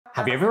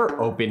Have you ever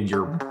opened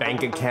your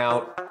bank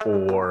account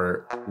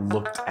or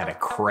looked at a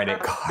credit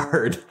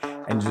card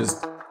and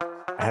just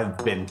have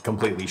been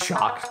completely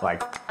shocked?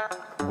 Like,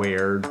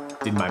 where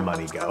did my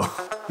money go?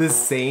 The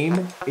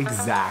same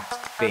exact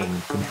thing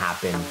can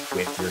happen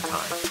with your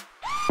time.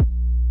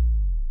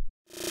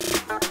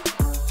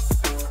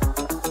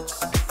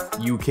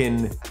 You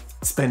can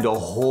spend a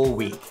whole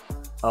week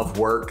of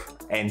work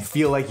and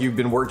feel like you've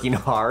been working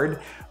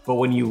hard, but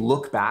when you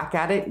look back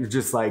at it, you're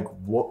just like,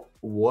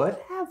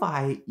 what have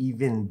I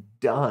even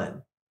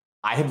done?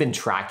 I have been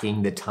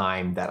tracking the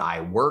time that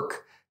I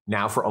work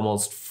now for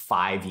almost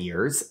 5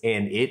 years,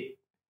 and it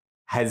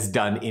has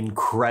done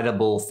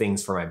incredible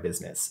things for my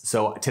business.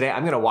 So today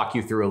I'm going to walk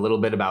you through a little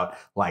bit about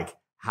like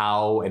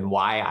how and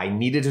why I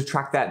needed to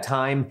track that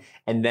time,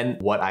 and then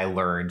what I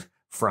learned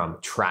from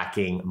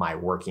tracking my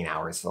working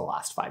hours for the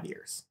last 5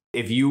 years.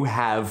 If you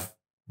have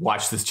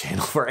watched this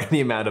channel for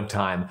any amount of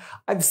time,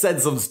 I've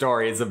said some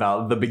stories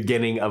about the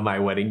beginning of my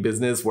wedding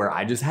business where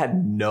I just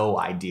had no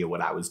idea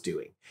what I was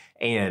doing.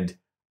 And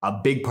a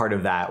big part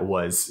of that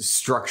was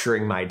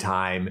structuring my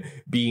time,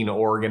 being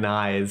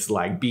organized,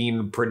 like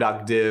being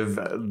productive,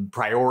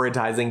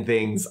 prioritizing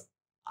things.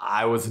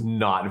 I was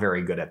not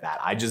very good at that.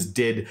 I just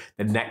did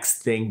the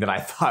next thing that I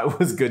thought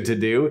was good to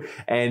do.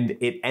 And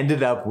it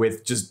ended up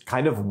with just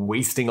kind of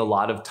wasting a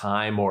lot of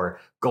time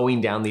or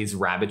going down these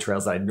rabbit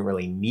trails that I didn't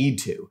really need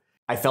to.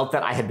 I felt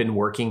that I had been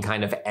working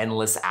kind of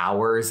endless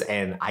hours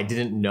and I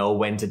didn't know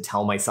when to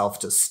tell myself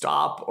to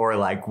stop or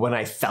like when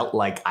I felt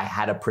like I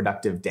had a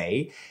productive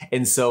day.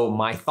 And so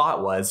my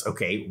thought was,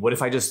 okay, what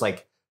if I just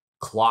like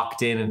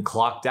clocked in and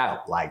clocked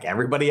out like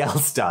everybody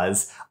else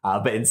does,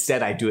 but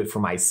instead I do it for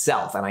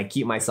myself and I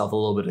keep myself a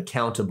little bit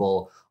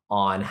accountable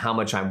on how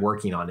much I'm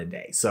working on a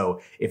day.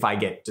 So if I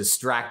get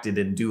distracted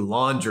and do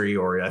laundry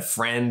or a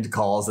friend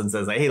calls and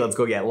says, hey, let's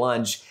go get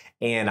lunch,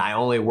 and I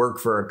only work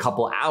for a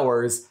couple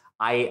hours,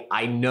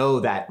 I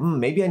know that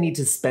maybe I need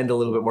to spend a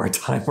little bit more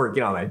time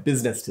working on my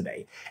business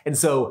today. And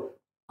so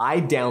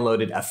I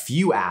downloaded a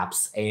few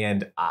apps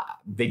and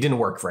they didn't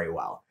work very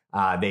well.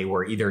 They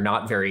were either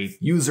not very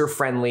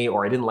user-friendly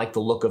or I didn't like the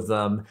look of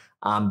them.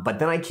 But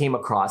then I came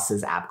across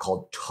this app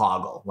called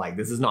Toggl. Like,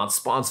 this is not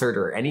sponsored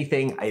or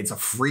anything. It's a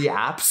free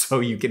app, so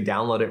you can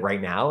download it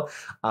right now.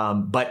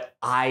 But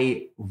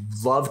I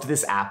loved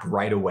this app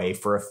right away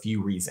for a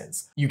few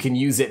reasons. You can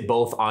use it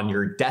both on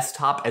your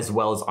desktop as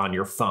well as on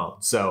your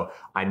phone. So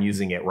I'm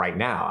using it right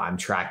now. I'm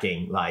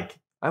tracking, like,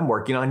 I'm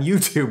working on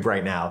YouTube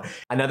right now.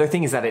 Another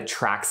thing is that it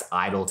tracks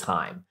idle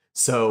time.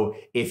 So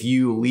if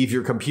you leave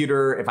your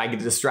computer, if I get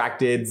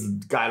distracted,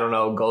 I don't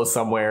know, go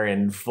somewhere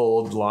and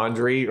fold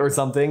laundry or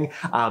something,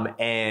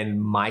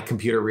 and my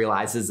computer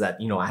realizes that,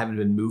 I haven't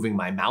been moving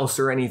my mouse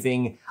or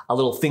anything, a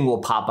little thing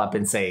will pop up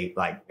and say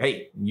like,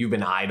 hey, you've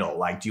been idle.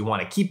 Like, do you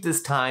want to keep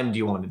this time? Do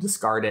you want to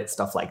discard it?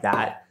 Stuff like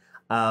that.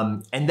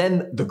 And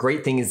then the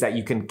great thing is that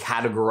you can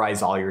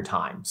categorize all your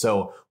time.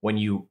 So when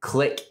you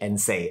click and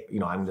say, I'm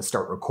going to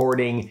start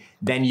recording,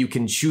 then you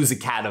can choose a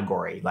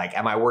category. Like,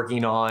 am I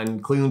working on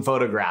Cleveland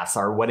Photographs,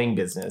 our wedding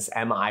business?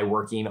 Am I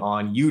working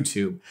on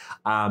YouTube?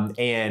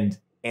 And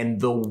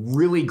the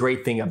really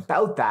great thing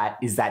about that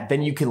is that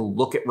then you can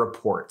look at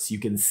reports. You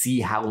can see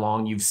how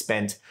long you've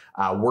spent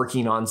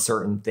working on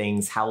certain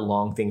things, how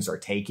long things are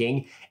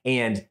taking.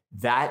 And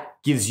that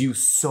gives you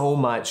so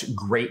much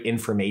great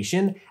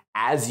information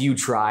as you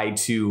try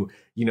to,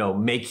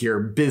 make your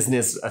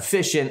business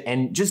efficient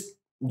and just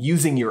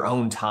using your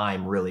own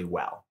time really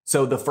well.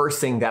 So the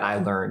first thing that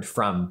I learned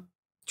from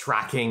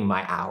tracking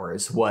my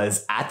hours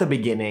was at the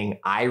beginning,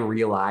 I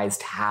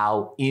realized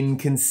how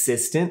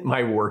inconsistent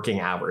my working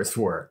hours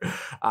were.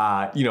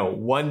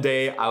 One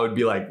day I would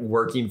be like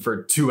working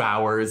for 2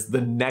 hours.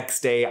 The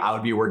next day I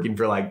would be working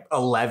for like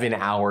 11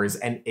 hours.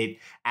 And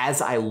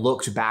as I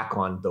looked back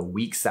on the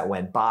weeks that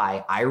went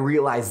by, I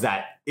realized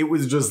that it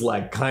was just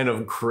like kind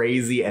of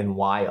crazy and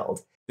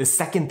wild. The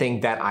second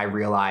thing that I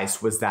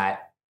realized was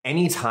that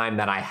anytime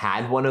that I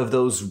had one of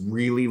those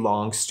really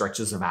long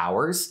stretches of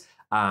hours,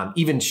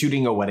 even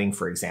shooting a wedding,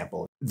 for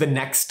example, the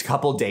next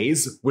couple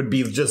days would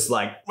be just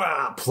like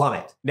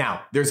plummet.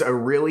 Now, there's a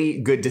really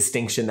good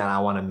distinction that I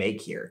want to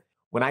make here.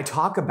 When I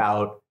talk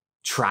about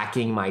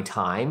tracking my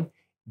time,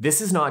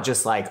 this is not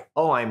just like,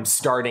 oh, I'm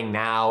starting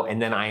now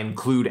and then I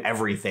include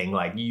everything,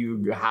 like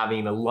you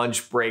having a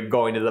lunch break,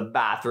 going to the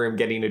bathroom,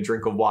 getting a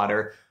drink of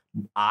water.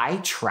 I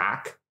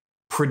track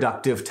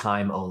productive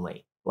time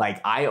only.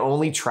 Like, I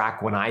only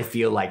track when I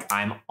feel like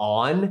I'm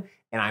on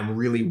and I'm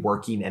really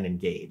working and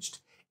engaged.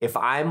 If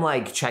I'm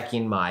like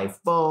checking my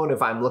phone,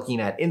 if I'm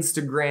looking at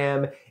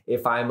Instagram,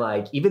 if I'm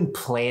like even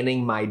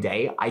planning my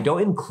day, I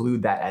don't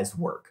include that as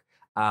work.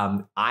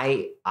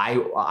 I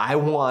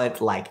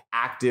want like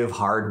active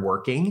hard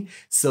working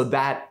so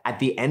that at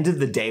the end of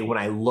the day, when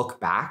I look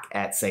back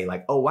at say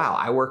like, oh wow,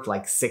 I worked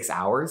like 6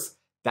 hours,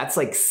 that's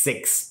like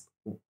 6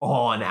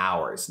 on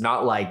hours,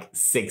 not like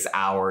 6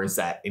 hours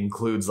that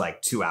includes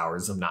like 2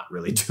 hours of not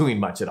really doing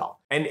much at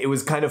all. And it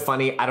was kind of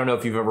funny. I don't know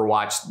if you've ever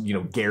watched,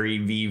 Gary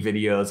Vee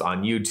videos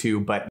on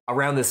YouTube, but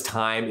around this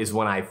time is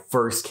when I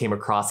first came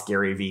across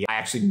Gary Vee. I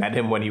actually met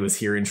him when he was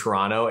here in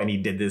Toronto, and he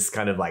did this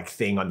kind of like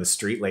thing on the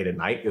street late at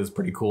night. It was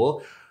pretty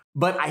cool.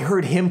 But I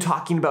heard him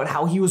talking about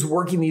how he was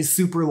working these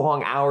super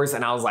long hours,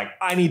 and I was like,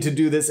 I need to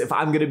do this. If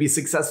I'm going to be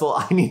successful,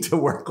 I need to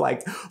work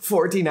like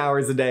 14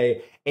 hours a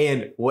day.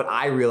 And what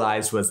I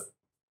realized was,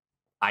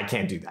 I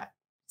can't do that.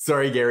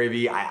 Sorry, Gary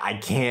Vee, I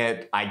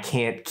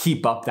can't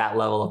keep up that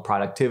level of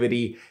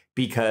productivity,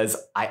 because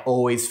I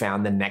always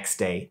found the next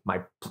day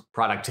my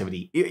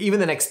productivity,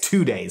 even the next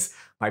 2 days,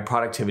 my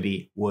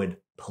productivity would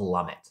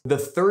plummet. The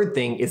third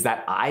thing is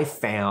that I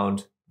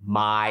found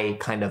my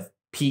kind of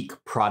peak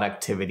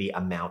productivity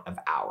amount of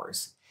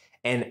hours.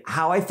 And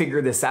how I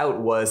figured this out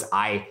was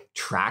I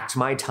tracked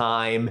my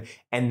time,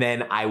 and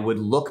then I would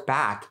look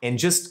back and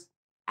just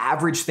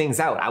average things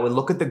out. I would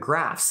look at the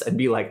graphs and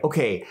be like,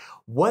 okay,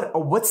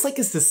 what's like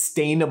a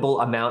sustainable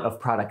amount of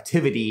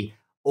productivity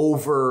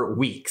over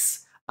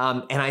weeks?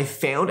 And I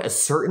found a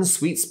certain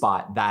sweet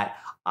spot that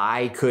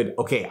I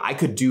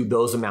could do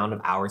those amount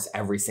of hours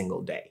every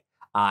single day.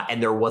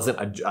 And there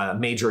wasn't a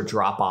major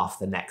drop off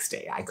the next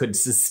day. I could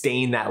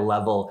sustain that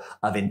level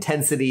of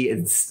intensity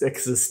and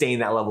sustain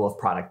that level of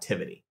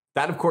productivity.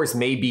 That, of course,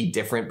 may be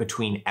different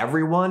between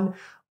everyone,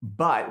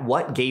 but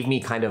what gave me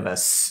kind of a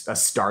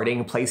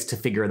starting place to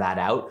figure that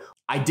out,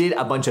 I did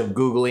a bunch of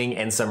Googling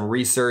and some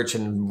research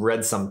and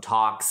read some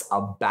talks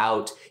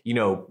about,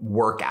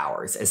 work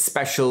hours,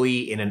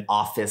 especially in an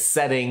office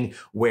setting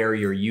where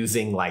you're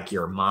using like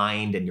your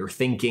mind and you're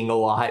thinking a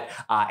lot,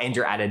 and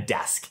you're at a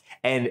desk.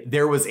 And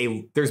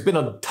there's been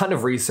a ton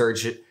of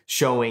research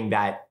showing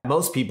that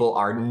most people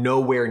are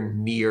nowhere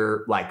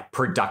near like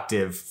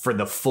productive for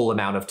the full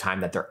amount of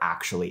time that they're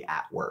actually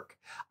at work.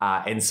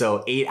 And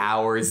so 8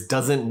 hours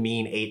doesn't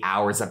mean 8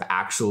 hours of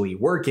actually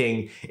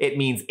working. It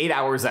means 8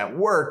 hours at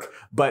work,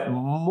 but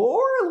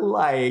more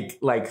like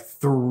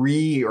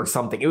 3 or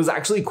something. It was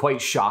actually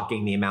quite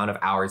shocking the amount of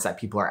hours that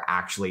people are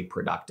actually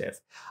productive.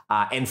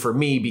 And for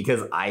me,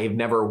 because I've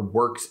never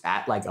worked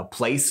at like a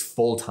place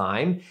full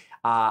time,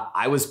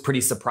 I was pretty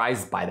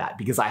surprised by that,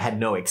 because I had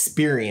no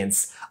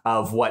experience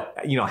of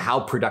how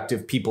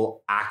productive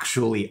people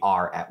actually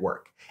are at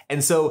work.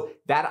 And so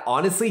that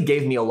honestly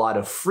gave me a lot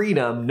of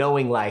freedom,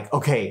 knowing like,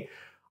 okay,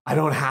 I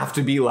don't have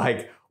to be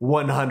like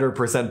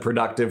 100%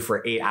 productive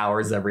for 8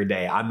 hours every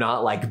day. I'm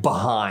not like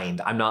behind.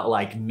 I'm not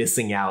like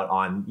missing out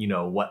on,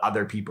 what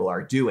other people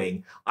are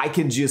doing. I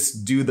can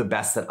just do the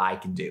best that I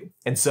can do.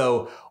 And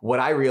so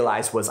what I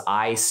realized was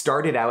I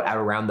started out at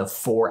around the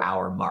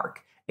 4-hour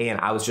mark.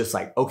 And I was just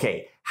like,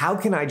 okay, how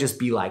can I just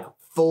be like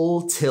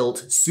full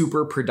tilt,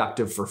 super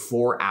productive for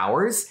 4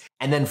 hours?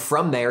 And then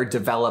from there,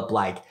 develop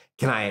like,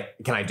 can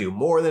I do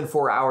more than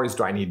 4 hours?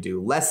 Do I need to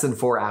do less than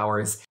 4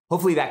 hours?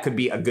 Hopefully that could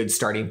be a good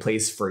starting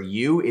place for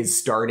you, is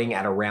starting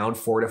at around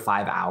 4 to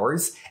 5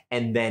 hours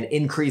and then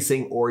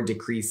increasing or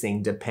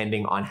decreasing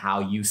depending on how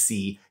you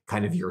see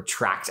kind of your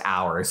tracked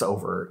hours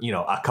over,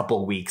 a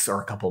couple weeks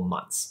or a couple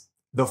months.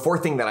 The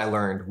fourth thing that I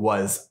learned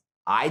was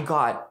I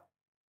got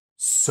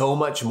so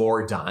much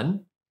more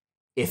done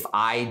if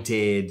I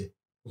did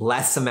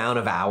less amount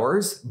of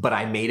hours, but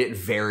I made it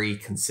very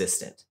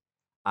consistent.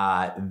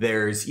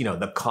 There's,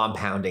 the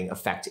compounding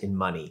effect in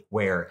money,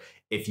 where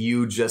if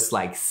you just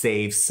like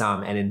save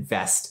some and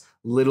invest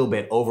a little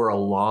bit over a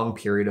long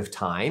period of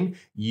time,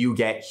 you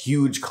get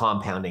huge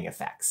compounding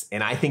effects.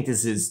 And I think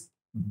this is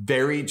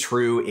very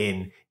true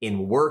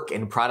in work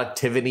and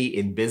productivity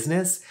in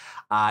business.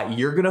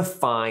 You're going to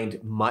find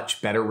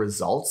much better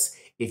results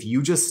if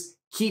you just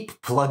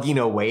keep plugging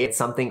away at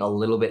something a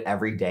little bit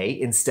every day,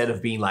 instead of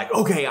being like,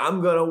 okay,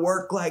 I'm going to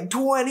work like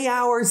 20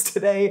 hours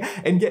today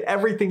and get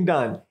everything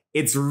done.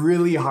 It's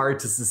really hard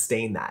to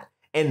sustain that.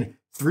 And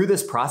through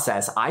this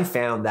process, I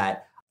found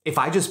that if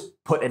I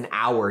just put an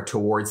hour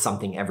towards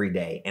something every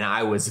day and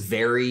I was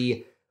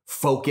very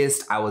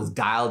focused, I was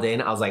dialed in,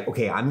 I was like,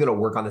 okay, I'm going to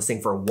work on this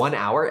thing for 1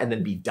 hour and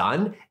then be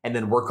done, and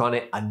then work on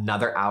it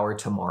another hour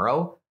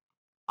tomorrow,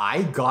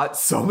 I got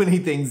so many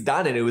things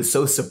done. And it was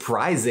so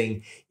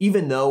surprising,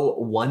 even though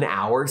 1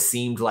 hour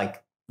seemed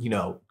like,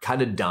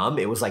 kind of dumb.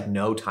 It was like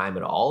no time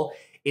at all.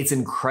 It's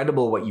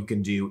incredible what you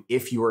can do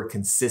if you are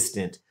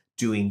consistent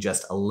doing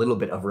just a little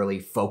bit of really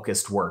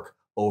focused work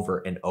over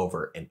and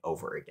over and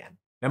over again.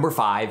 Number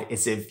 5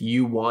 is, if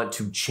you want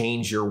to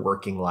change your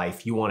working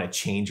life, you want to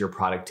change your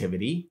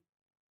productivity,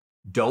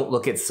 don't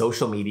look at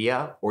social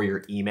media or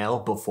your email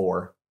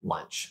before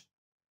lunch.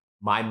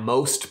 My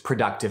most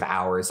productive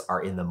hours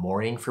are in the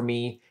morning for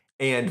me.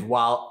 And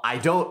while I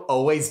don't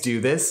always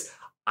do this,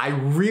 I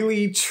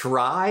really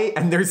try.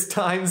 And there's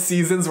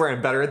seasons where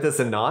I'm better at this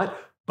and not.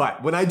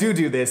 But when I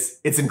do this,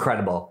 it's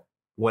incredible.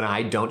 When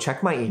I don't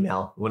check my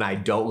email, when I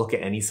don't look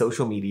at any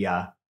social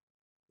media,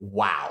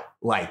 wow,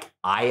 like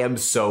I am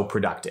so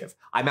productive.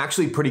 I'm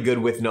actually pretty good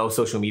with no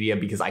social media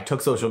because I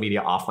took social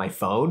media off my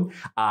phone.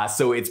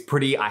 So it's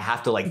pretty, I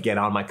have to like get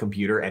on my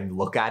computer and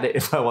look at it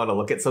if I want to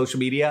look at social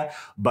media,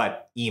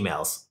 but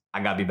emails,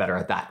 I gotta be better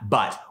at that.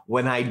 But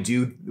when I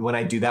do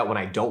that, when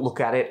I don't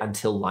look at it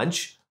until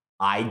lunch,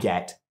 I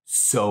get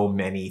so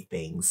many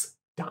things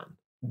done.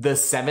 The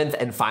seventh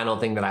and final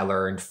thing that I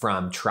learned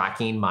from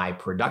tracking my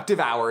productive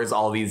hours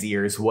all these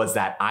years was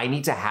that I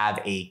need to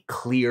have a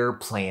clear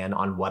plan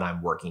on what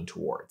I'm working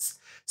towards.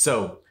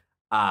 So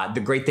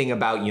the great thing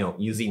about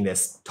using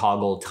this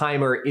toggle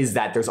timer is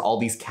that there's all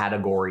these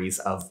categories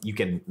of, you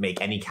can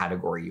make any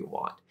category you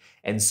want.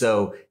 And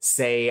so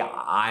say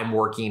I'm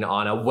working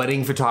on a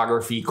wedding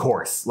photography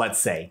course, let's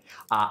say,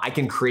 I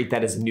can create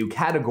that as a new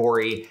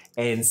category,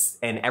 and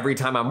every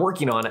time I'm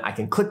working on it, I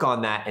can click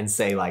on that and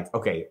say like,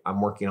 okay,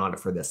 I'm working on it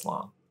for this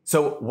long.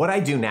 So what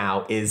I do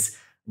now is,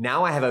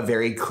 now I have a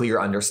very clear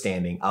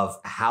understanding of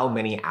how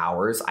many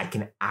hours I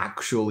can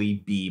actually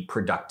be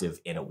productive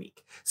in a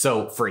week.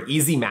 So for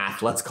easy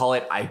math, let's call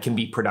it, I can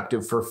be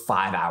productive for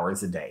 5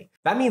 hours a day.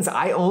 That means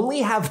I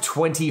only have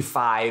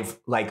 25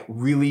 like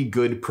really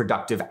good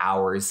productive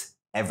hours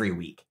every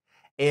week.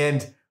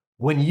 And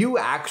when you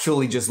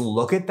actually just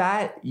look at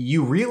that,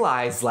 you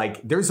realize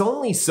like there's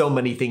only so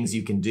many things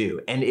you can do.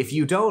 And if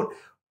you don't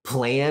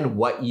plan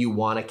what you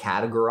want to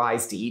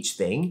categorize to each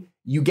thing,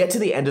 you get to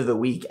the end of the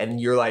week and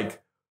you're like,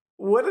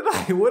 what did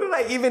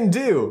I even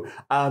do?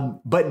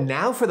 But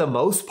now for the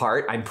most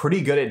part, I'm pretty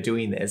good at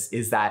doing this,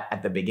 is that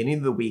at the beginning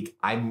of the week,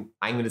 I'm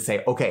going to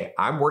say, okay,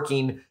 I'm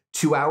working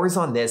 2 hours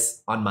on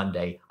this on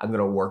Monday. I'm going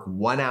to work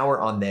 1 hour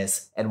on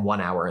this and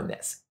 1 hour on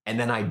this. And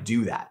then I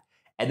do that.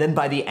 And then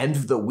by the end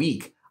of the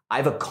week,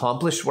 I've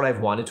accomplished what I've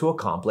wanted to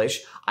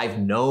accomplish. I've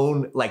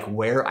known like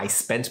where I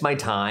spent my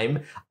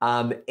time,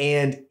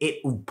 and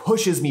it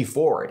pushes me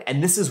forward.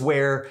 And this is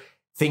where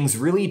things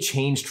really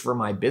changed for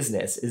my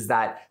business, is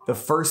that the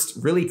first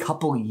really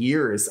couple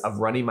years of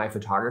running my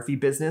photography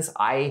business,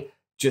 I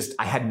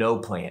had no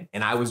plan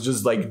and I was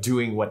just like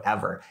doing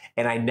whatever.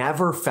 And I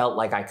never felt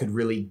like I could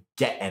really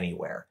get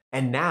anywhere.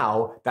 And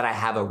now that I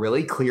have a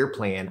really clear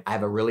plan, I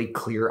have a really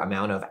clear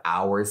amount of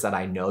hours that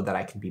I know that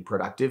I can be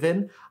productive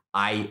in,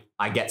 I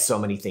get so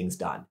many things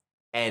done.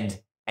 And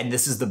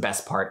this is the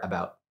best part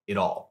about it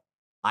all.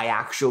 I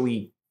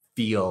actually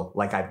feel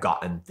like I've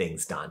gotten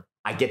things done.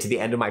 I get to the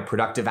end of my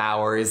productive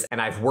hours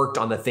and I've worked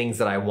on the things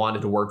that I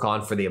wanted to work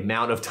on for the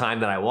amount of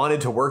time that I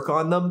wanted to work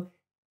on them.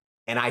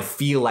 And I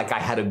feel like I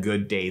had a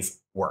good day's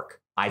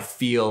work. I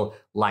feel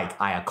like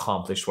I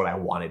accomplished what I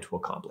wanted to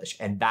accomplish.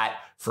 And that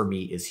for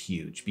me is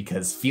huge,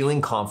 because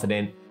feeling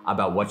confident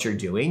about what you're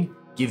doing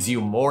gives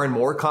you more and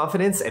more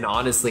confidence. And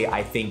honestly,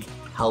 I think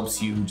helps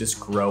you just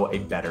grow a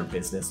better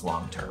business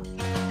long term.